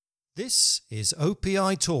This is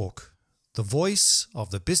OPI Talk, the voice of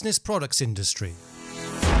the business products industry.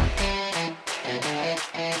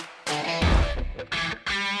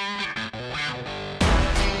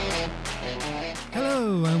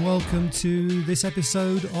 Hello and welcome to this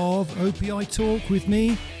episode of OPI Talk with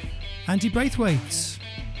me, Andy Braithwaite.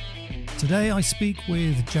 Today I speak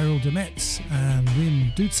with Gerald de Metz and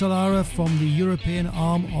Wim Doetsalara from the European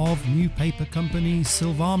arm of new paper company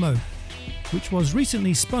Sylvamo, which was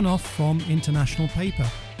recently spun off from International Paper.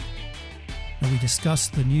 And we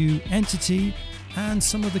discussed the new entity and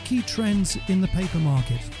some of the key trends in the paper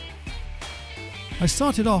market. I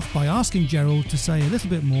started off by asking Gerald to say a little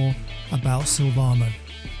bit more about Sylvamo.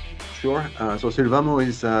 Sure. So Sylvamo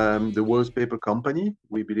is the world's paper company.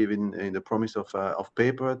 We believe in the promise of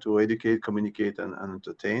paper to educate, communicate, and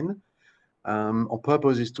entertain. Our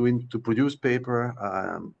purpose is to produce paper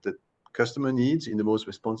that customer needs in the most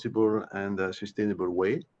responsible and sustainable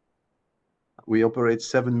way. We operate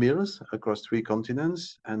 7 mills across 3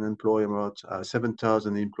 continents and employ about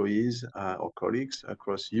 7,000 employees or colleagues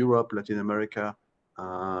across Europe, Latin America,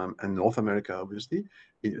 and North America, obviously.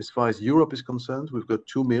 As far as Europe is concerned, we've got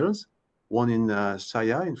 2 mills, one in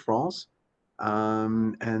Saya in France,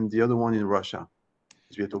 and the other one in Russia,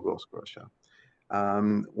 Svetogorsk, Russia.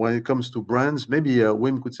 When it comes to brands, maybe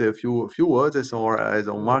Wim could say a few words as our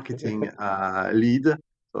marketing lead.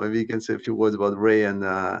 So maybe you can say a few words about Ray and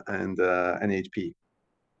HP.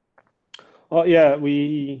 Oh yeah,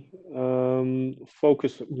 we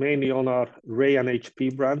focus mainly on our Ray and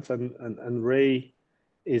HP brands, and Ray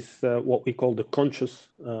is what we call the conscious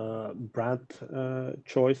brand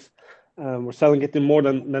choice. We're selling it in more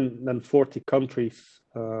than 40 countries.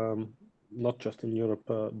 Not just in Europe,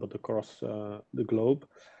 but across the globe,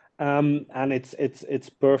 and it's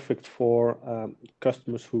perfect for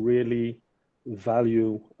customers who really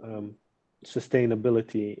value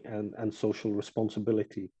sustainability and social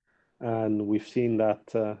responsibility, and we've seen that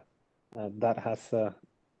that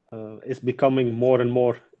is becoming more and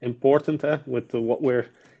more important with what we're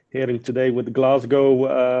hearing today with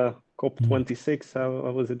Glasgow COP26.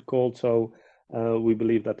 How was it called? So we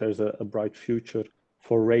believe that there's a bright future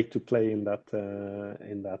for Ray to play in that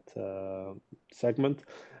segment.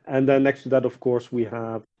 And then next to that, of course, we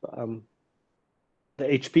have the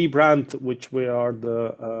HP brand, which we are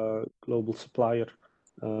the global supplier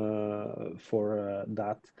for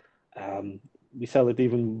that. We sell it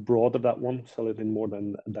even broader, that one, sell it in more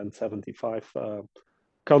than 75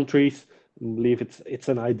 countries. I believe it's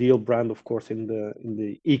an ideal brand, of course, in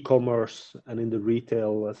the e-commerce and in the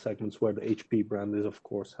retail segments, where the HP brand is, of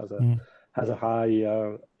course, has a high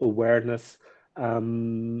awareness,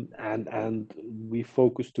 and we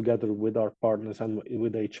focus together with our partners and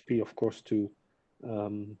with HP, of course, to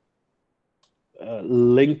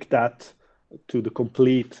link that to the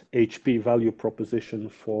complete HP value proposition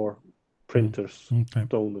for printers,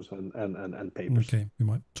 toners, and papers. Okay, we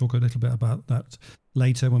might talk a little bit about that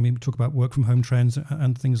later when we talk about work from home trends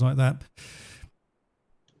and things like that.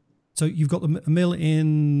 So you've got a mill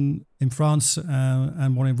in France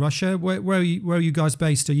and one in Russia. Where are you guys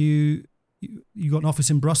based? Are you got an office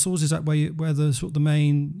in Brussels? Is that where the sort of the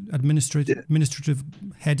main administrative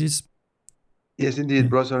head is? Yes, indeed. Yeah.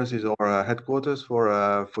 Brussels is our headquarters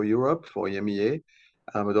for Europe, for EMEA.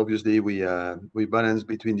 But obviously we balance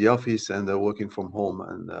between the office and working from home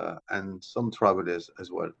and some travelers as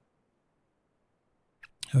well.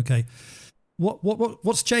 Okay.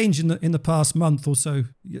 What's changed in the past month or so?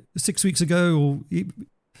 6 weeks ago or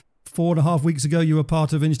 4.5 weeks ago, you were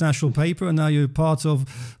part of International Paper, and now you're part of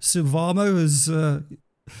Sylvamo. As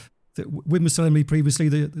Wim was telling me previously,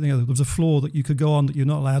 there was a floor that you could go on that you're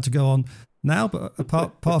not allowed to go on now. But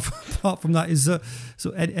apart from that, is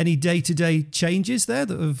so any day-to-day changes there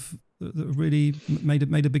that have really made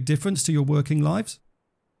a big difference to your working lives?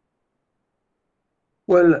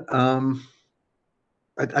 Well,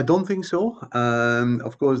 I don't think so.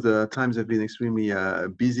 Of course, the times have been extremely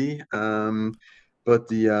busy, but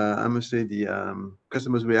I must say the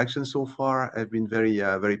customers' reactions so far have been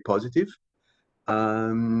very positive,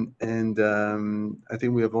 and I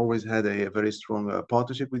think we have always had a very strong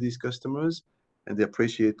partnership with these customers, and they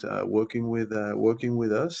appreciate working with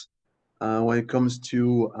us. When it comes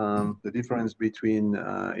to the difference between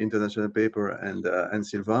International Paper and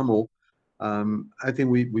Sylvamo, I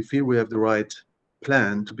think we feel we have the right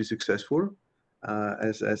plan to be successful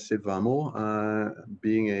as Sylvamo,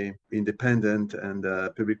 being a independent and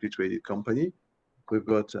publicly traded company. We've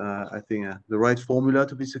got, I think, the right formula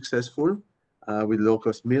to be successful with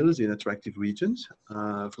low-cost mills in attractive regions,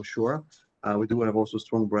 for sure. We do have also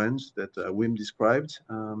strong brands that Wim described,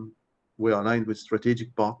 we are aligned with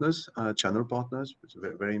strategic partners, channel partners, which is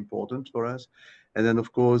very, very important for us. And then,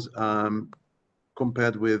 of course,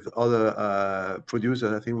 compared with other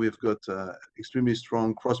producers, I think we've got extremely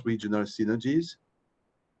strong cross-regional synergies.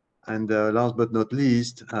 And last but not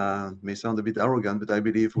least, may sound a bit arrogant, but I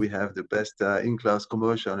believe we have the best in-class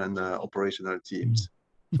commercial and operational teams.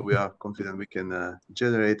 So we are confident we can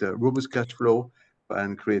generate a robust cash flow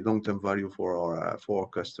and create long-term value for our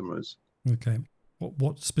customers. Okay.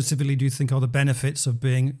 What specifically do you think are the benefits of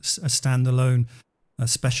being a standalone,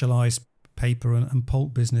 specialized paper and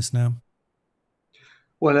pulp business now?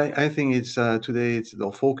 Well, I think it's today.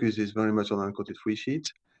 Our focus is very much on uncoated free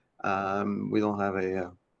sheet. We don't have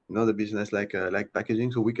another business like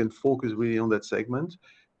packaging, so we can focus really on that segment,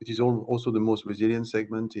 which is also the most resilient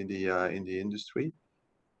segment in the industry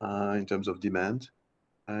in terms of demand.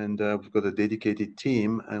 And we've got a dedicated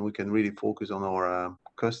team, and we can really focus on our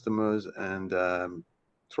customers and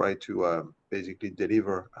try to basically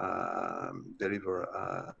deliver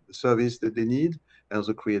the service that they need and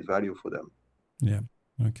also create value for them. Yeah.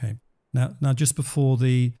 Okay. Now, just before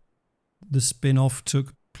the spin-off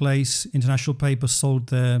took place, International Paper sold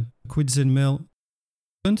their Kwidzyn mill.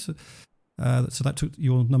 So that took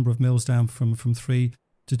your number of mills down from 3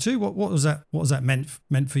 to 2. What was that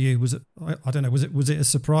meant for you? Was it, I don't know, was it a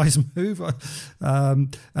surprise move?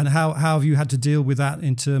 And how have you had to deal with that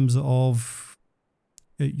in terms of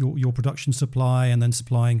your production supply and then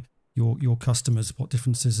supplying your customers? What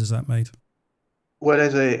differences has that made? Well,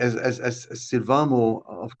 as Sylvamo,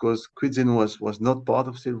 of course, Kwidzyn was not part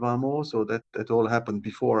of Sylvamo, so that all happened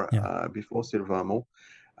before Sylvamo.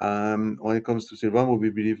 When it comes to Sylvamo,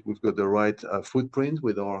 we believe we've got the right footprint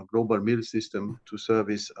with our global mill system to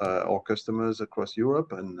service our customers across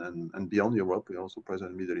Europe and beyond Europe. We're also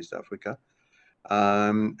present in Middle East Africa.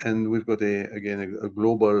 And we've got a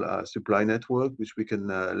global supply network which we can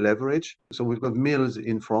leverage. So we've got mills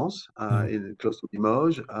in France, close to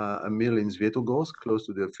Limoges, a mill in Świętogórsk, close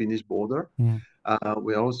to the Finnish border.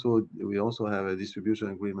 We also have a distribution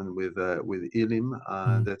agreement with Ilim,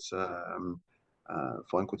 that's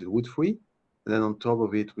for uncoated wood-free. And then on top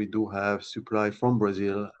of it, we do have supply from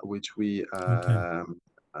Brazil, which we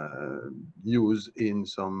use in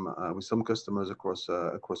with some customers across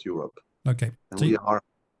Europe. Okay. And we are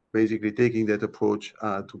basically taking that approach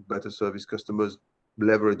to better service customers,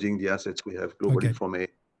 leveraging the assets we have globally from a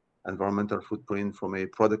environmental footprint, from a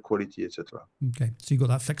product quality, etc. Okay, so you've got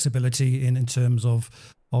that flexibility in terms of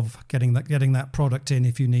getting that product in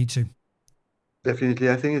if you need to.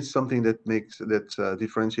 Definitely, I think it's something that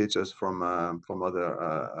differentiates us from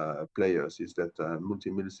other players, is that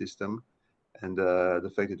multi-mill system and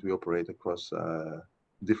the fact that we operate across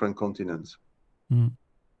different continents.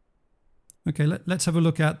 Okay, let's have a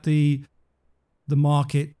look at the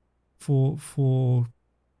market for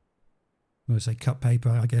I'm going to say cut paper,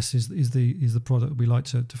 I guess is the product we like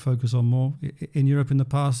to focus on more. In Europe in the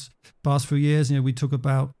past few years, we talk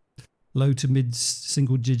about low to mid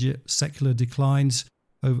single digit secular declines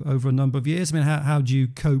over a number of years. I mean, how do you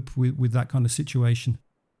cope with that kind of situation?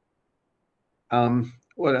 Well,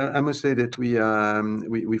 I must say that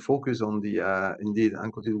we focus on the indeed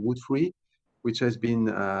uncoated wood-free, which has been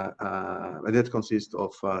that consists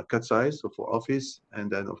of cut size, so for office,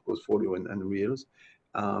 and then of course folio and reels.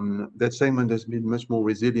 That segment has been much more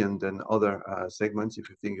resilient than other segments. If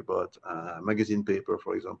you think about magazine paper,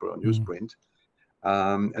 for example, or newsprint,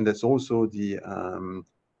 and that's also the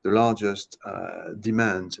largest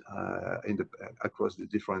demand across the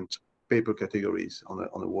different paper categories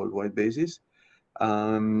on a worldwide basis.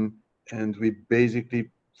 And we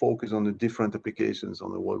basically focus on the different applications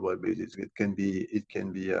on a worldwide basis. It can be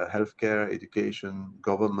healthcare, education,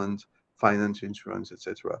 government, finance, insurance,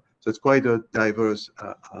 etc. So it's quite a diverse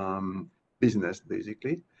business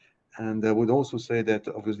basically. And I would also say that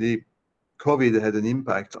obviously COVID had an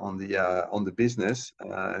impact on the business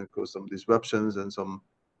and caused some disruptions and some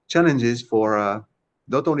challenges for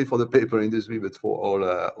not only for the paper industry but for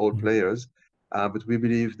all players. But we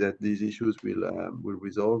believe that these issues will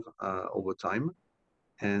resolve over time.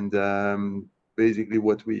 And basically,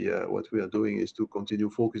 what we are doing is to continue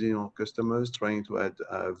focusing on customers, trying to add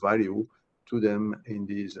value to them in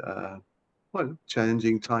these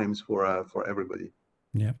challenging times for everybody.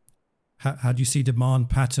 Yeah. How do you see demand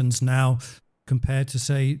patterns now compared to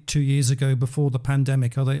say 2 years ago before the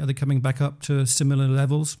pandemic? Are they coming back up to similar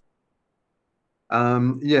levels?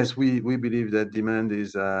 Yes, we believe that demand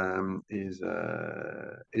is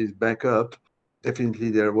back up. Definitely,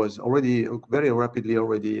 there was already very rapidly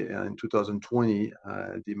in 2020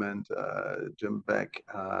 demand jumped back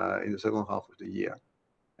in the second half of the year,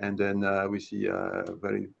 and then we see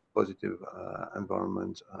very positive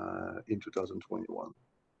environment in 2021.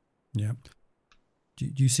 Yeah. Do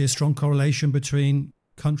you see a strong correlation between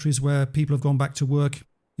countries where people have gone back to work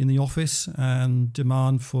in the office and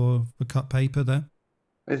demand for cut paper there?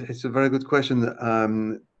 It's a very good question.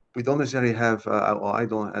 We don't necessarily have, or I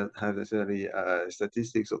don't have necessarily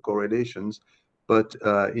statistics or correlations, but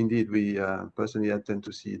indeed, we personally I tend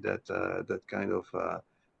to see that that kind of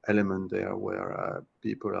element there, where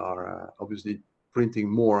people are obviously printing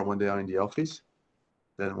more when they are in the office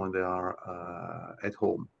than when they are at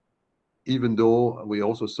home. Even though we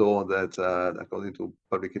also saw that, according to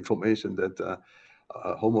public information, that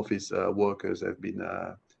home office workers have been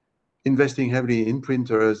investing heavily in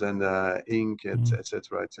printers and ink,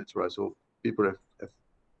 etc., etc. So people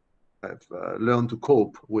have learned to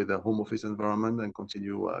cope with a home office environment and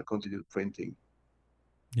continue printing.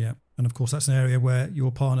 Yeah, and of course that's an area where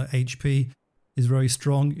your partner HP is very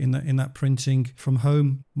strong in that printing from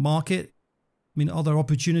home market. I mean, are there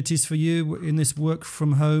opportunities for you in this work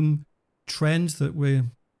from home trend that we're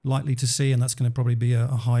likely to see? And that's going to probably be a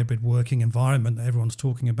hybrid working environment that everyone's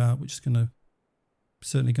talking about, which is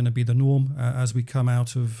certainly going to be the norm as we come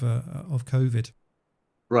out of COVID.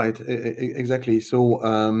 Right, exactly. So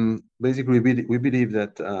basically, we believe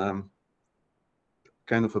that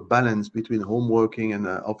kind of a balance between home working and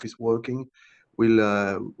office working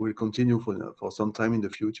will continue for some time in the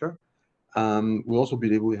future. We also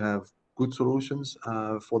believe we have good solutions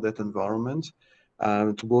for that environment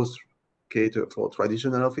to both cater for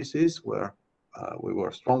traditional offices where we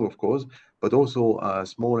were strong, of course, but also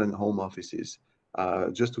small and home offices.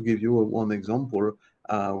 Just to give you one example,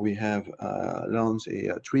 we have launched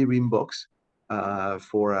a 3-rim box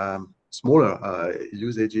for smaller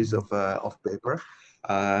usages of paper,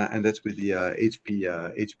 and that's with the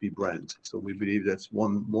HP brand. So we believe that's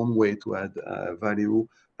one way to add value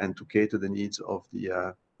and to cater the needs of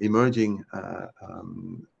the emerging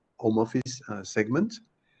home office segment.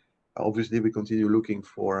 Obviously, we continue looking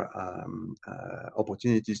for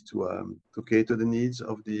opportunities to cater the needs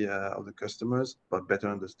of the customers, but better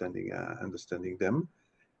understanding them.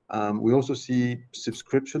 We also see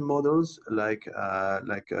subscription models like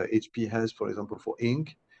HP has, for example, for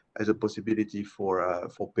ink, as a possibility for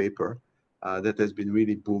paper. That has been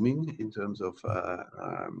really booming in terms of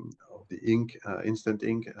the ink, instant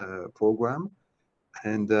ink program.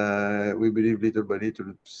 And we believe little by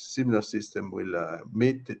little, similar system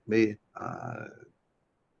may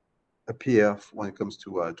appear when it comes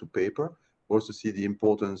to paper. We also see the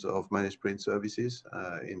importance of managed print services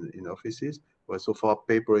in offices, where so far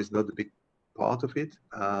paper is not a big part of it,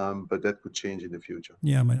 but that could change in the future.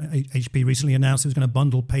 Yeah, I mean, HP recently announced it was going to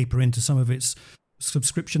bundle paper into some of its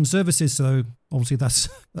subscription services, so obviously that's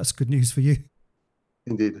good news for you.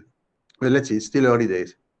 Indeed. Well, let's see, it's still early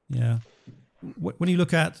days. Yeah. When you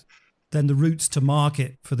look at then the routes to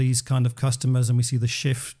market for these kind of customers, and we see the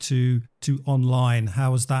shift to online,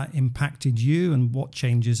 how has that impacted you, and what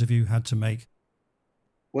changes have you had to make?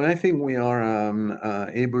 Well, I think we are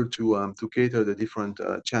able to cater the different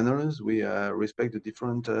channels. We respect the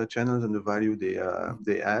different channels and the value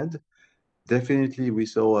they add. Definitely, we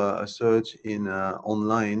saw a surge in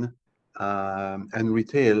online and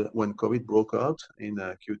retail when COVID broke out in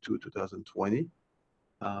Q2 2020.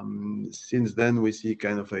 Since then, we see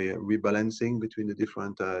kind of a rebalancing between the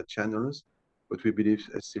different channels, but we believe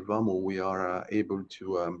at Sylvamo we are able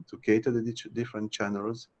to cater the different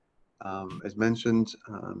channels. As mentioned,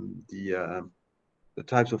 the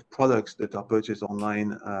types of products that are purchased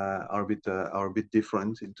online are a bit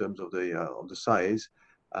different in terms of the size.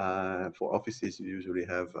 For offices, you usually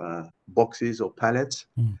have boxes or pallets.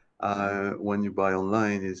 When you buy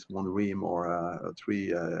online, it's 1 ream or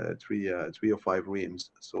 3 or 5 reams.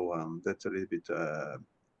 So that's a little bit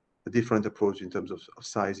a different approach in terms of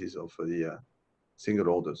sizes of the single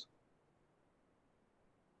orders.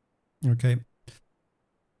 Okay.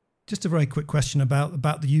 Just a very quick question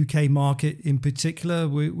about the UK market in particular.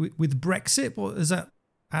 With Brexit, what has that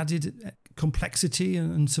added complexity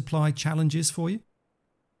and supply challenges for you?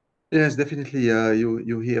 Yes, definitely.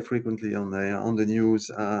 You hear frequently on the news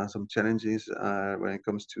some challenges when it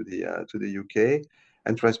comes to the UK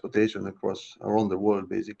and transportation around the world,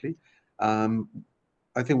 basically.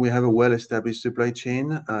 I think we have a well-established supply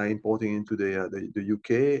chain importing into the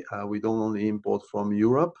UK. We don't only import from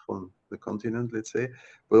Europe, from the continent, let's say,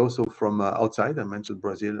 but also from outside. I mentioned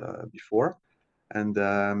Brazil before. And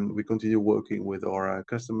we continue working with our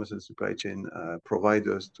customers and supply chain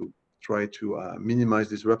providers to try to minimize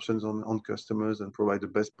disruptions on customers and provide the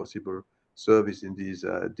best possible service in these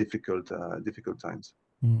difficult times.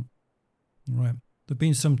 Right. There have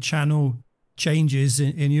been some channel changes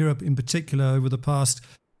in Europe in particular over the past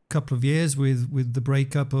couple of years with the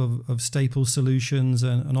breakup of Staples Solutions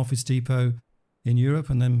and Office Depot in Europe,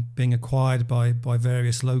 and then being acquired by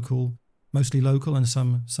various mostly local and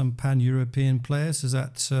some pan-European players. Has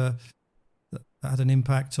that had an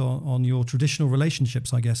impact on your traditional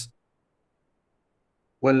relationships, I guess?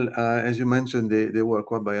 Well, as you mentioned, they were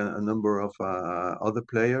acquired by a number of other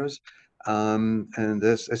players. And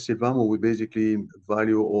as Sylvamo, we basically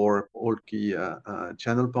value all key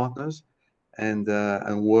channel partners and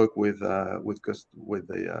work with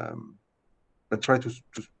and try to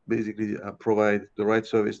basically provide the right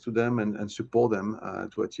service to them and support them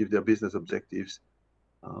to achieve their business objectives.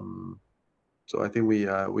 So I think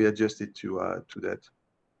we adjusted to that.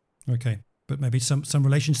 Okay, but maybe some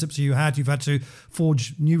relationships you've had to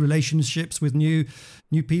forge new relationships with new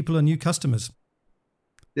people and new customers.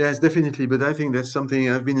 Yes, definitely. But I think that's something.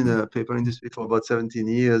 I've been in the paper industry for about 17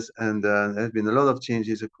 years, and there have been a lot of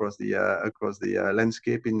changes across the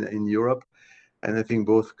landscape in Europe. And I think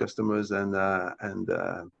both customers and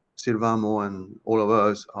Sylvamo and all of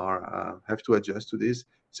us have to adjust to this.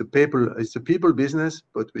 It's a people business,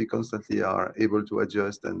 but we constantly are able to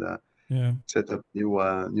adjust and set up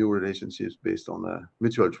new relationships based on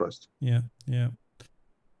mutual trust. Yeah.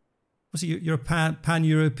 Obviously, you're a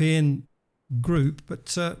pan-European group,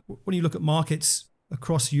 but when you look at markets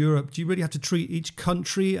across Europe, do you really have to treat each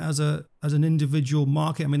country as an individual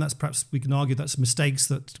market? I mean, that's perhaps, we can argue that's mistakes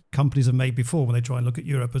that companies have made before when they try and look at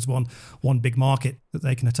Europe as one big market that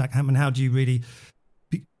they can attack. I mean, how do you really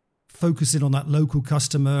focus in on that local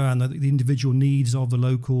customer and the individual needs of the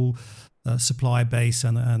local supplier base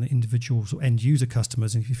and the individual sort of end user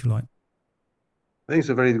customers, if you like? I think it's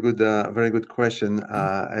a very good question.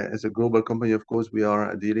 As a global company, of course, we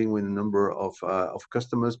are dealing with a number of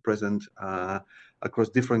customers present across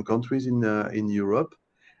different countries in Europe,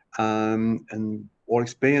 and our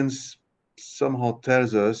experience somehow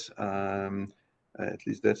tells us, at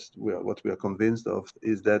least that's what we are convinced of,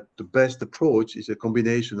 is that the best approach is a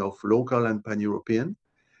combination of local and pan-European.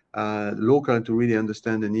 Local to really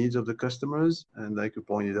understand the needs of the customers, and like you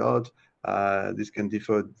pointed out, this can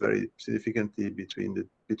differ very significantly between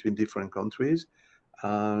different countries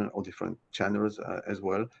or different channels as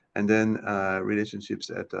well. And then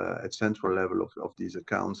relationships at central level of these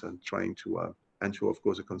accounts, and trying to ensure, of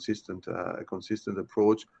course, a consistent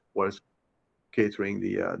approach whilst catering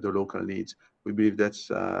the local needs. We believe that's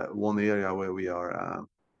one area where we are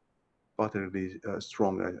particularly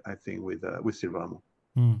strong, I think, with Sylvamo.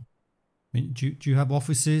 I mean, do you have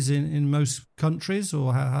offices in most countries,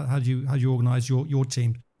 or how do you organize your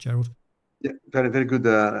team, Gerald? Yeah, very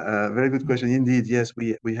good question indeed. Yes,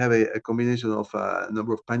 we have a combination of a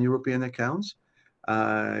number of pan-European accounts,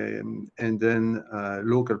 and then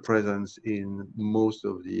local presence in most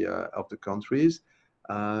of the countries.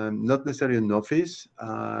 Not necessarily an office.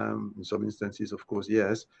 In some instances, of course,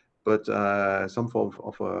 yes, but some form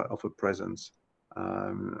of a presence.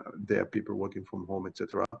 There are people working from home,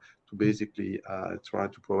 etc., to basically try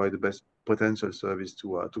to provide the best potential service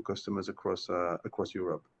to customers across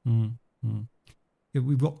Europe. Yeah,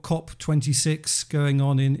 we've got COP26 going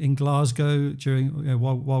on in Glasgow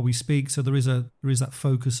while we speak. So there is that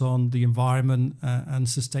focus on the environment and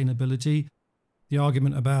sustainability. The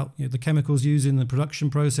argument about the chemicals used in the production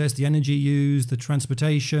process, the energy used, the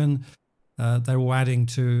transportation, they're all adding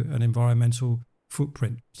to an environmental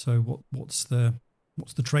footprint. So what's the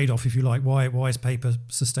trade-off, if you like? Why is paper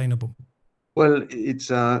sustainable? Well,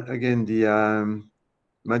 it's again, the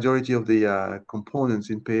majority of the components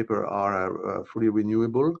in paper are fully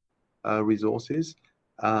renewable resources,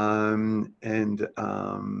 and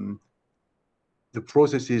the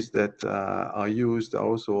processes that are used are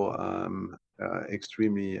also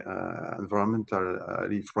extremely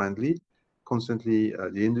environmentally friendly. Constantly,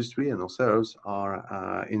 the industry and ourselves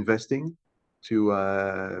are investing to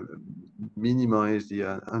minimize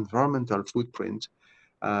the environmental footprint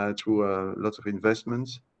through lots of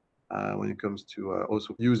investments when it comes to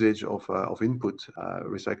also usage of input,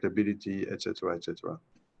 recyclability, etc., etc.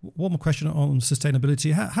 One more question on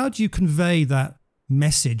sustainability. How do you convey that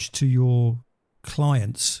message to your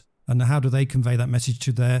clients, and how do they convey that message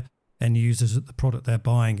to their end users that the product they're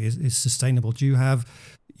buying is sustainable? Do you have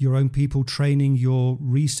your own people training your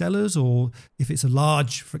resellers, or if it's a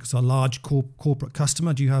large corporate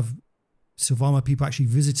customer, do you have Sylvamo people actually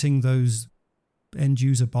visiting those end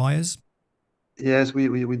user buyers? Yes, we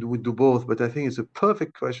do both, but I think it's a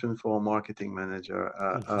perfect question for a marketing manager.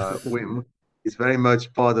 Wim, it's very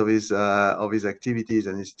much part of his activities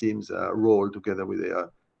and his team's role together with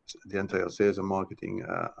the entire sales and marketing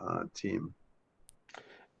team.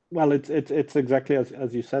 Well, it's exactly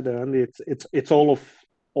as you said, Andy. It's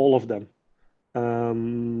all of them.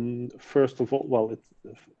 First of all, well,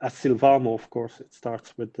 as Sylvamo, of course, it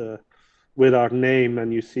starts with our name,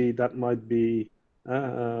 and you see that might be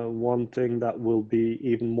one thing that will be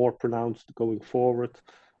even more pronounced going forward.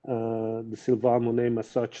 The Sylvamo name as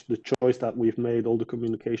such, the choice that we've made, all the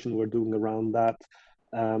communication we're doing around that,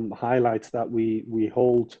 highlights that we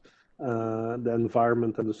hold the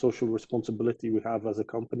environment and the social responsibility we have as a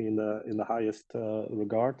company in the highest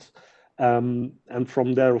regards. And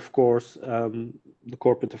from there, of course, the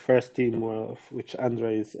corporate affairs team, of which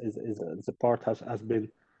Andre is a part, has been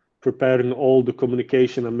preparing all the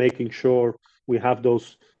communication and making sure we have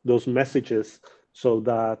those messages so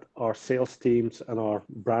that our sales teams and our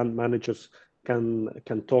brand managers can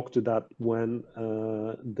talk to that when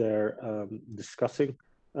they're discussing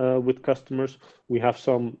with customers. We have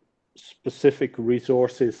some specific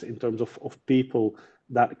resources in terms of people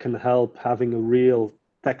that can help having a real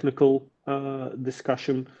technical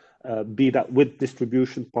discussion, be that with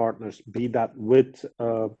distribution partners, be that with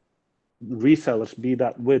resellers, be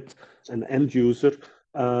that with an end user,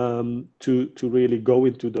 to really go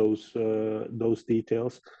into those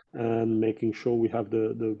details and making sure we have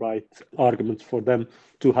the right arguments for them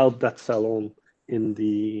to help that sell on in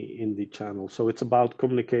the channel. So it's about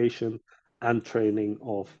communication and training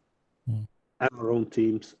of our own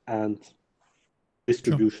teams and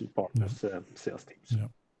distribution partners, sales teams. Yeah.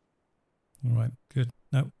 All right, good.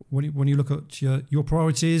 Now, when you look at your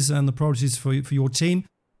priorities and the priorities for your team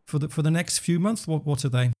for the next few months, what are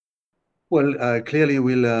they? Well, clearly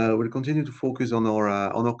we'll continue to focus on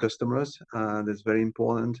our customers. That's very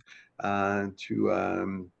important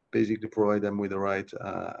to basically provide them with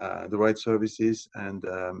the right services and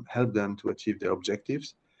help them to achieve their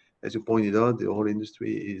objectives. As you pointed out, the whole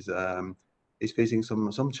industry is facing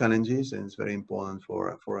some challenges, and it's very important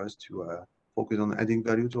for us to focus on adding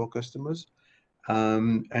value to our customers.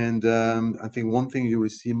 I think one thing you will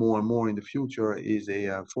see more and more in the future is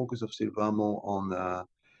a focus of Sylvamo on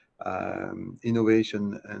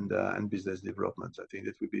innovation and business development. I think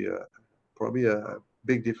that would be probably a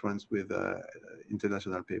big difference with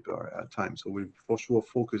International Paper time. So we'll for sure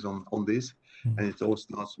focus on this, and it all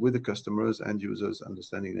starts with the customers and users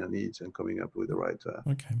understanding their needs and coming up with the right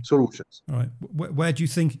solutions. All right. Where do you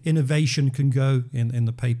think innovation can go in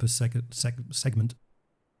the paper segment?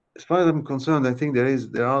 As far as I'm concerned, I think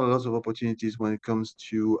there are lots of opportunities when it comes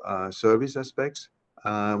to service aspects.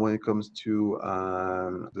 When it comes to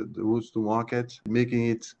the routes to market, making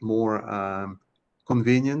it more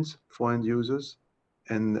convenient for end users.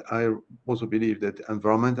 And I also believe that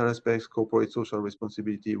environmental aspects, corporate social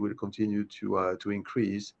responsibility will continue to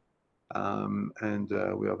increase. And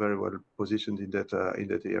we are very well positioned in that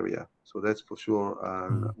area. So that's for sure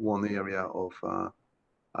one area of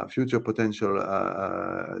future potential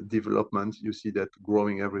development. You see that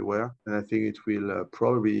growing everywhere, and I think it will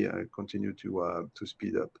probably continue to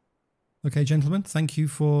speed up. Okay, gentlemen, thank you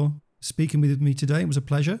for speaking with me today. It was a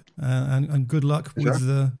pleasure, and good luck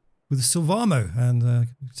with Sylvamo and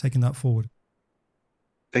taking that forward.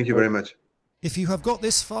 Thank you very much. If you have got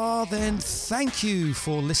this far, then thank you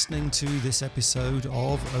for listening to this episode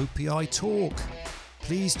of OPI Talk.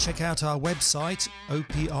 Please check out our website,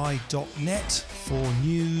 opi.net, for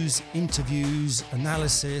news, interviews,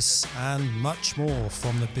 analysis, and much more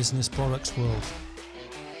from the business products world.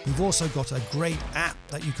 We've also got a great app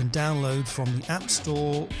that you can download from the App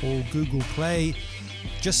Store or Google Play.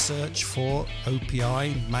 Just search for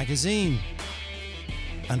OPI Magazine.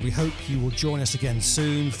 And we hope you will join us again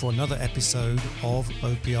soon for another episode of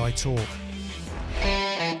OPI Talk.